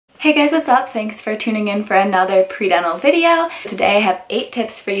Hey guys, what's up? Thanks for tuning in for another predental video. Today I have 8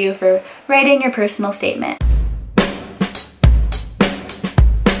 tips for you for writing your personal statement.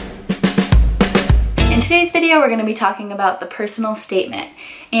 In today's video, we're going to be talking about the personal statement.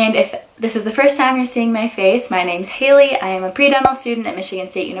 And if this is the first time you're seeing my face, my name's Haley. I am a predental student at Michigan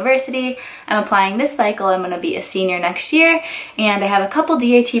State University. I'm applying this cycle. I'm going to be a senior next year, and I have a couple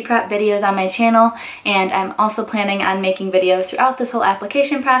DAT prep videos on my channel, and I'm also planning on making videos throughout this whole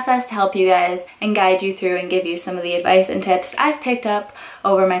application process to help you guys and guide you through and give you some of the advice and tips I've picked up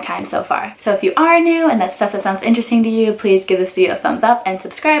over my time so far. So if you are new and that's stuff that sounds interesting to you, please give this video a thumbs up and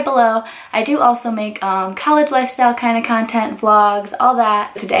subscribe below. I do also make college lifestyle kind of content, vlogs, all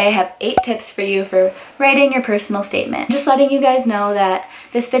that. Today I have 8 tips for you for writing your personal statement. Just letting you guys know that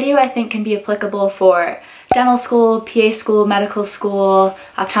this video I think can be applicable for dental school, PA school, medical school,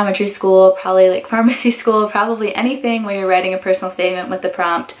 optometry school, probably like pharmacy school, probably anything where you're writing a personal statement with the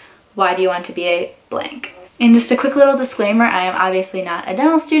prompt, why do you want to be a blank? And just a quick little disclaimer, I am obviously not a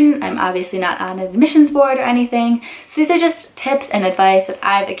dental student, I'm obviously not on an admissions board or anything, so these are just tips and advice that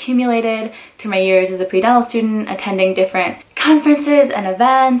I've accumulated through my years as a pre-dental student, attending different conferences and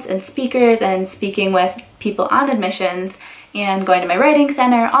events and speakers and speaking with people on admissions and going to my writing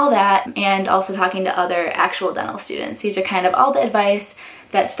center, all that, and also talking to other actual dental students. These are kind of all the advice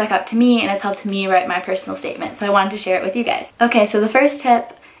that stuck out to me and has helped me write my personal statement, so I wanted to share it with you guys. Okay, so the first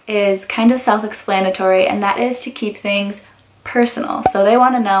tip is kind of self-explanatory, and that is to keep things personal. So they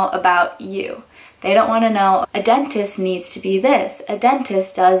want to know about you. They don't want to know a dentist needs to be this, a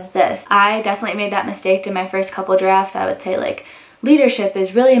dentist does this. I definitely made that mistake in my first couple drafts. I would say like, leadership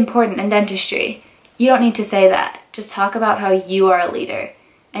is really important in dentistry. You don't need to say that. Just talk about how you are a leader.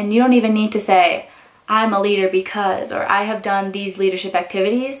 And you don't even need to say, I'm a leader because, or I have done these leadership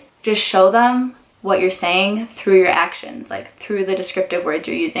activities. Just show them what you're saying through your actions, like through the descriptive words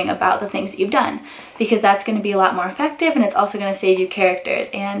you're using about the things that you've done, because that's going to be a lot more effective, and it's also going to save you characters.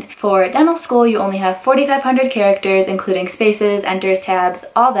 And for dental school, you only have 4,500 characters, including spaces, enters, tabs,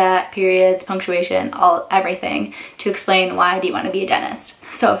 all that, periods, punctuation, everything, to explain why do you want to be a dentist.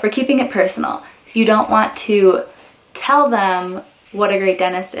 So for keeping it personal, you don't want to tell them what a great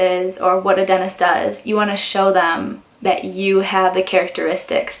dentist is or what a dentist does. You want to show them that you have the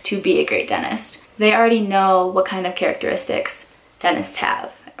characteristics to be a great dentist. They already know what kind of characteristics dentists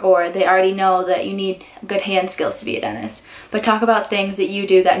have, or they already know that you need good hand skills to be a dentist. But talk about things that you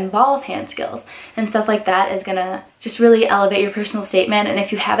do that involve hand skills, and stuff like that is gonna just really elevate your personal statement. And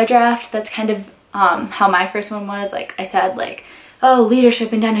if you have a draft, that's kind of how my first one was. Like I said, like, oh,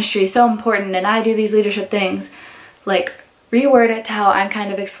 leadership in dentistry is so important and I do these leadership things. Like, reword it to how I'm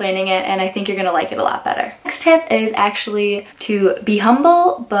kind of explaining it, and I think you're gonna like it a lot better. Next tip is actually to be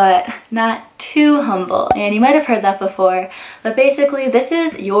humble, but not too humble. And you might have heard that before, but basically this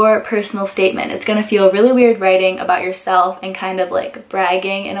is your personal statement. It's gonna feel really weird writing about yourself and kind of like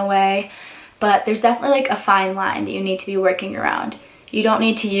bragging in a way, but there's definitely like a fine line that you need to be working around. You don't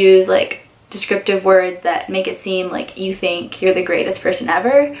need to use like descriptive words that make it seem like you think you're the greatest person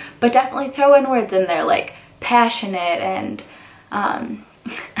ever, but definitely throw in words in there like passionate and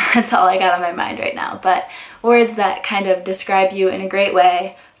that's all I got on my mind right now, but words that kind of describe you in a great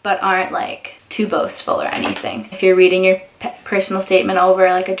way but aren't like too boastful or anything. If you're reading your personal statement over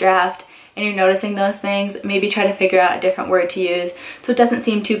like a draft and you're noticing those things, maybe try to figure out a different word to use so it doesn't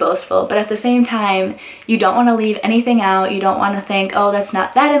seem too boastful, but at the same time you don't want to leave anything out. You don't want to think, oh, that's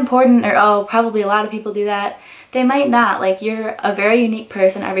not that important, or oh, probably a lot of people do that. They might not. Like, you're a very unique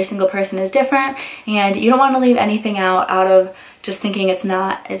person. Every single person is different, and you don't want to leave anything out of just thinking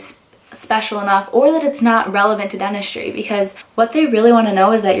it's special enough or that it's not relevant to dentistry, because what they really want to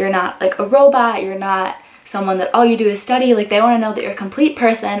know is that you're not like a robot, you're not someone that all you do is study. Like, they want to know that you're a complete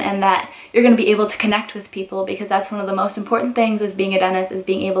person and that you're going to be able to connect with people, because that's one of the most important things as being a dentist, is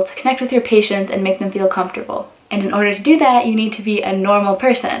being able to connect with your patients and make them feel comfortable. And in order to do that, you need to be a normal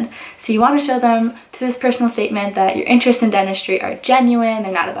person. So you want to show them through this personal statement that your interests in dentistry are genuine,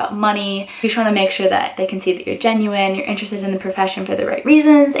 they're not about money. You just want to make sure that they can see that you're genuine, you're interested in the profession for the right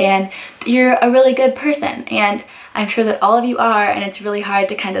reasons, and you're a really good person. And I'm sure that all of you are, and it's really hard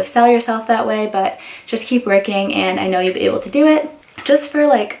to kind of sell yourself that way, but just keep working and I know you'll be able to do it. Just for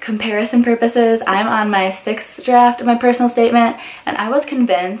like comparison purposes, I'm on my 6th draft of my personal statement, and I was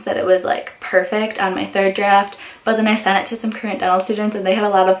convinced that it was like perfect on my 3rd draft, but then I sent it to some current dental students and they had a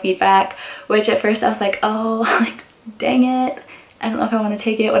lot of feedback, which at first I was like, oh, like, dang it, I don't know if I want to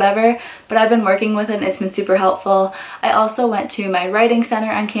take it, whatever, but I've been working with it and it's been super helpful. I also went to my writing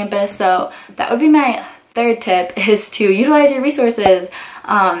center on campus, so that would be my Third tip is to utilize your resources.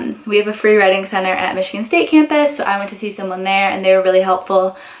 We have a free writing center at Michigan State campus, so I went to see someone there and they were really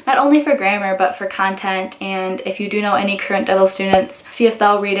helpful, not only for grammar but for content. And if you do know any current dental students, see if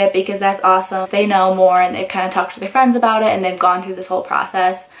they'll read it, because that's awesome. They know more and they've kind of talked to their friends about it and they've gone through this whole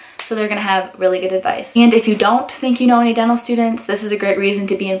process, so they're gonna have really good advice. And if you don't think you know any dental students, this is a great reason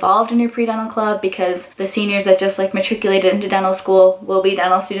to be involved in your pre-dental club, because the seniors that just like matriculated into dental school will be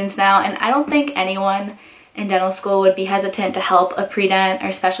dental students now, and I don't think anyone in dental school would be hesitant to help a pre-dent, or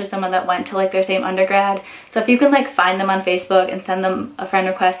especially someone that went to like their same undergrad. So if you can like find them on Facebook and send them a friend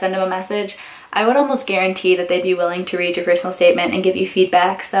request, send them a message, I would almost guarantee that they'd be willing to read your personal statement and give you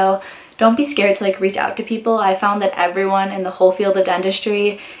feedback. So don't be scared to like reach out to people. I found that everyone in the whole field of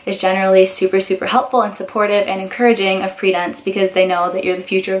dentistry is generally super helpful and supportive and encouraging of pre-dents, because they know that you're the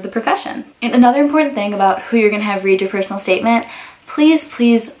future of the profession. And another important thing about who you're gonna have read your personal statement, please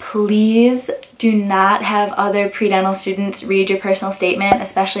do not have other pre-dental students read your personal statement,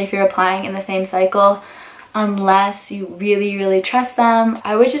 especially if you're applying in the same cycle, unless you really trust them.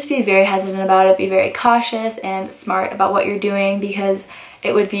 I would just be very hesitant about it, be very cautious and smart about what you're doing, because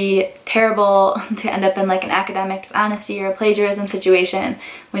it would be terrible to end up in like an academic dishonesty or a plagiarism situation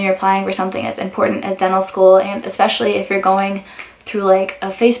when you're applying for something as important as dental school. And especially if you're going through like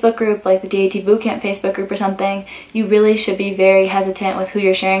a Facebook group, like the DAT Bootcamp Facebook group or something, you really should be very hesitant with who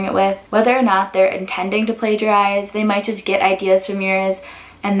you're sharing it with. Whether or not they're intending to plagiarize, they might just get ideas from yours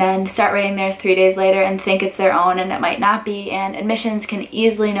and then start writing theirs 3 days later and think it's their own, and it might not be, and admissions can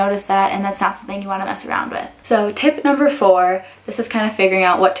easily notice that, and that's not something you want to mess around with. So tip number 4, this is kind of figuring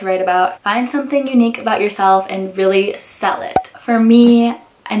out what to write about. Find something unique about yourself and really sell it. For me,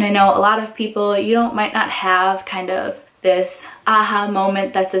 and I know a lot of people, you might not have kind of this aha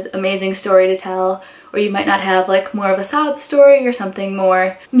moment that's this amazing story to tell, or you might not have like more of a sob story or something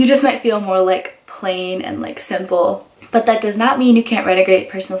more. You just might feel more like plain and like simple. But that does not mean you can't write a great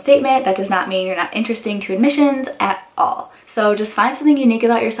personal statement. That does not mean you're not interesting to admissions at all. So just find something unique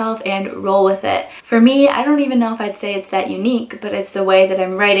about yourself and roll with it. For me, I don't even know if I'd say it's that unique, but it's the way that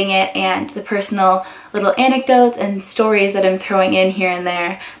I'm writing it and the personal little anecdotes and stories that I'm throwing in here and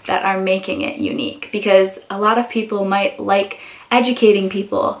there that are making it unique. Because a lot of people might like educating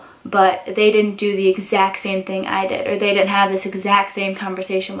people, but they didn't do the exact same thing I did, or they didn't have this exact same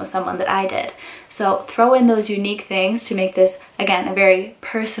conversation with someone that I did. So throw in those unique things to make this, again, a very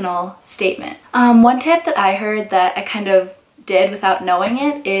personal statement. One tip that I heard that I kind of did without knowing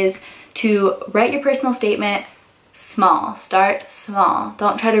it is to write your personal statement small. Start small.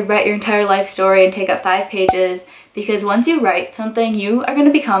 Don't try to write your entire life story and take up 5 pages, because once you write something, you are going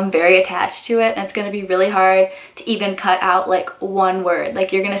to become very attached to it, and it's going to be really hard to even cut out like one word.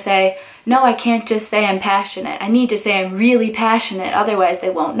 Like you're going to say, no, I can't just say I'm passionate. I need to say I'm really passionate, otherwise they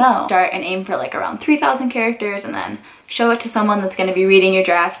won't know. Start and aim for like around 3,000 characters, and then show it to someone that's going to be reading your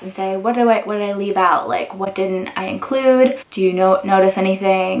drafts and say, what did I leave out? Like, what didn't I include? Do you notice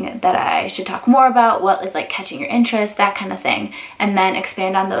anything that I should talk more about? What is like catching your interest? That kind of thing. And then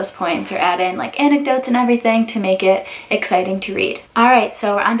expand on those points or add in like anecdotes and everything to make it exciting to read. All right,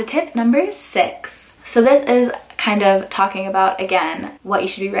 so we're on to tip number 6. So this is kind of talking about, again, what you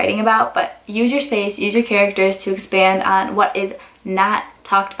should be writing about, but use your space, use your characters to expand on what is not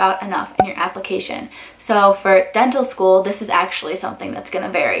talked about enough in your application. So for dental school, this is actually something that's going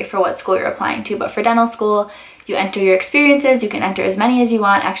to vary for what school you're applying to, but for dental school, you enter your experiences. You can enter as many as you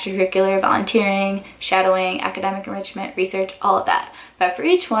want: extracurricular, volunteering, shadowing, academic enrichment, research, all of that. But for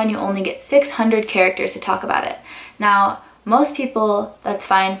each one, you only get 600 characters to talk about it. Now, most people, that's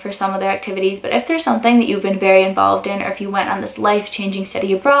fine for some of their activities, but if there's something that you've been very involved in, or if you went on this life-changing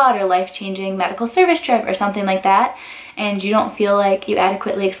study abroad or life-changing medical service trip or something like that, and you don't feel like you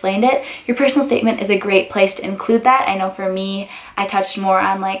adequately explained it, your personal statement is a great place to include that. I know for me, I touched more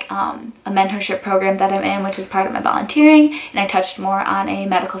on like a mentorship program that I'm in, which is part of my volunteering, and I touched more on a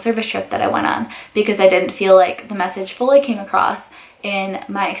medical service trip that I went on, because I didn't feel like the message fully came across in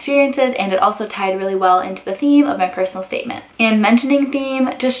my experiences, and it also tied really well into the theme of my personal statement. And mentioning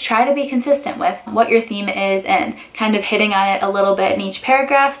theme, just try to be consistent with what your theme is and kind of hitting on it a little bit in each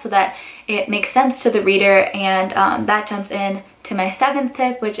paragraph so that it makes sense to the reader. And that jumps in to my 7th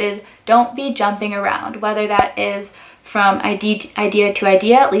tip, which is don't be jumping around. Whether that is from idea to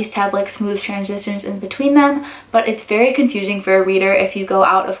idea, at least have like smooth transitions in between them, but it's very confusing for a reader if you go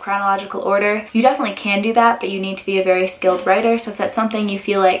out of chronological order. You definitely can do that, but you need to be a very skilled writer. So if that's something you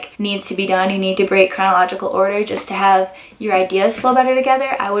feel like needs to be done, you need to break chronological order just to have your ideas flow better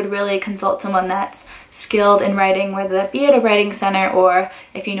together, I would really consult someone that's skilled in writing, whether that be at a writing center or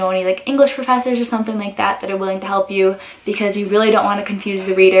if you know any like English professors or something like that are willing to help you, because you really don't want to confuse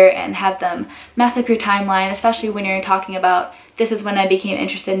the reader and have them mess up your timeline, especially when you're talking about this is when I became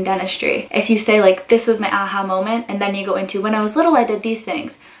interested in dentistry. If you say like this was my aha moment and then you go into when I was little I did these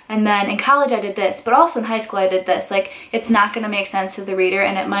things, and then in college I did this, but also in high school I did this, like it's not going to make sense to the reader,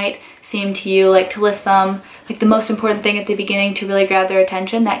 and it might seem to you like to list them like the most important thing at the beginning to really grab their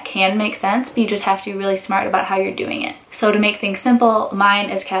attention. That can make sense, but you just have to be really smart about how you're doing it. So to make things simple, mine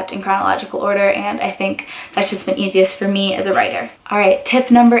is kept in chronological order, and I think that's just been easiest for me as a writer. Alright,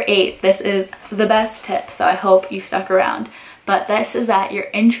 tip number 8. This is the best tip, so I hope you've stuck around. But this is that your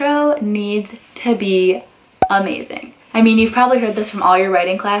intro needs to be amazing. I mean, you've probably heard this from all your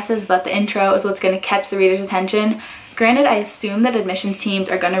writing classes, but the intro is what's going to catch the reader's attention. Granted, I assume that admissions teams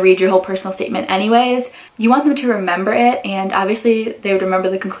are going to read your whole personal statement anyways. You want them to remember it, and obviously they would remember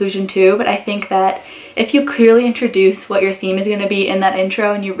the conclusion too, but I think that if you clearly introduce what your theme is going to be in that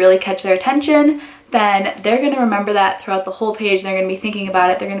intro and you really catch their attention, then they're going to remember that throughout the whole page. They're going to be thinking about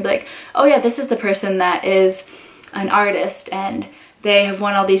it. They're going to be like, oh yeah, this is the person that is an artist and they have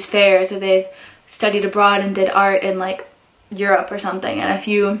won all these fairs, or they've studied abroad and did art in like Europe or something. And if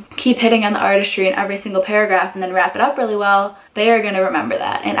you keep hitting on the artistry in every single paragraph and then wrap it up really well, they are going to remember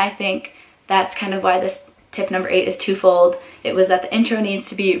that. And I think that's kind of why this tip number 8 is twofold. It was that the intro needs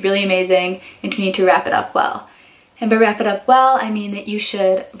to be really amazing and you need to wrap it up well. And by wrap it up well, I mean that you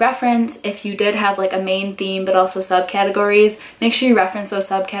should reference, if you did have like a main theme but also subcategories, make sure you reference those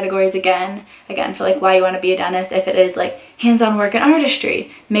subcategories again for like why you want to be a dentist. If it is like hands-on work and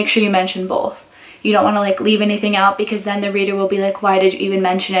artistry, make sure you mention both. You don't want to like leave anything out, because then the reader will be like, why did you even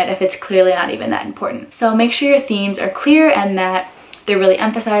mention it if it's clearly not even that important? So make sure your themes are clear and that they're really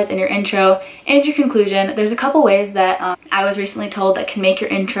emphasized in your intro and your conclusion. There's a couple ways that I was recently told that can make your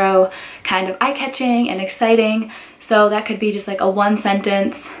intro kind of eye-catching and exciting. So that could be just like a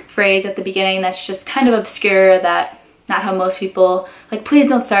one-sentence phrase at the beginning that's just kind of obscure, that not how most people, like, please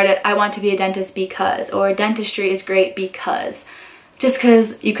don't start it, I want to be a dentist because, or dentistry is great because. Just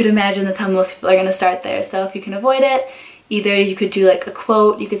because you could imagine that's how most people are going to start there. So if you can avoid it, either you could do like a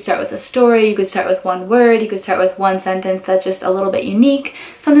quote, you could start with a story, you could start with one word, you could start with one sentence that's just a little bit unique,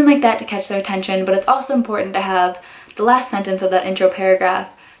 something like that to catch their attention. But it's also important to have the last sentence of that intro paragraph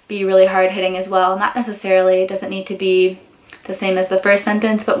be really hard-hitting as well. Not necessarily, it doesn't need to be the same as the first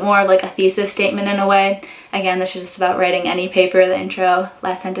sentence, but more of like a thesis statement in a way. Again, this is just about writing any paper, the intro,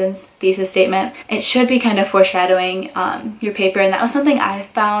 last sentence, thesis statement. It should be kind of foreshadowing your paper, and that was something I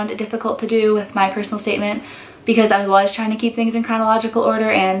found difficult to do with my personal statement, because I was trying to keep things in chronological order,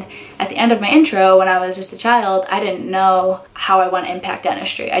 and at the end of my intro, when I was just a child, I didn't know how I want to impact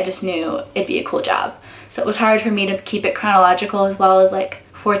dentistry. I just knew it'd be a cool job. So it was hard for me to keep it chronological as well as like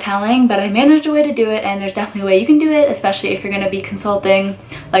foretelling, but I managed a way to do it, and there's definitely a way you can do it, especially if you're going to be consulting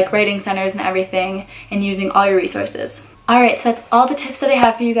like writing centers and everything and using all your resources. Alright, so that's all the tips that I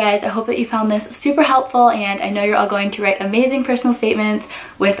have for you guys. I hope that you found this super helpful, and I know you're all going to write amazing personal statements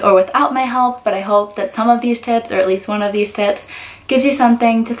with or without my help, but I hope that some of these tips, or at least one of these tips, gives you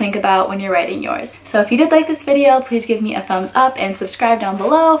something to think about when you're writing yours. So if you did like this video, please give me a thumbs up and subscribe down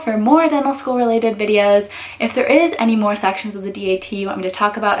below for more dental school related videos. If there is any more sections of the DAT you want me to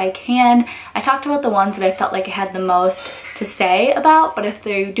talk about, I can. I talked about the ones that I felt like I had the most to say about, but if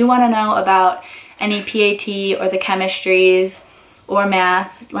you do want to know about any PAT or the chemistries or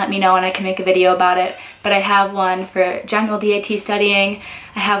math, let me know and I can make a video about it. But I have one for general DAT studying,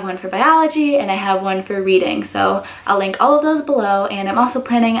 I have one for biology, and I have one for reading. So I'll link all of those below, and I'm also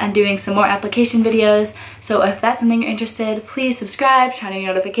planning on doing some more application videos. So if that's something you're interested, please subscribe, turn on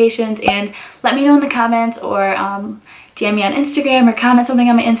your notifications, and let me know in the comments, or DM me on Instagram or comment something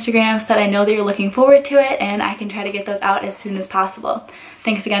on my Instagram so that I know that you're looking forward to it and I can try to get those out as soon as possible.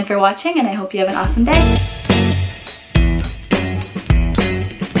 Thanks again for watching, and I hope you have an awesome day.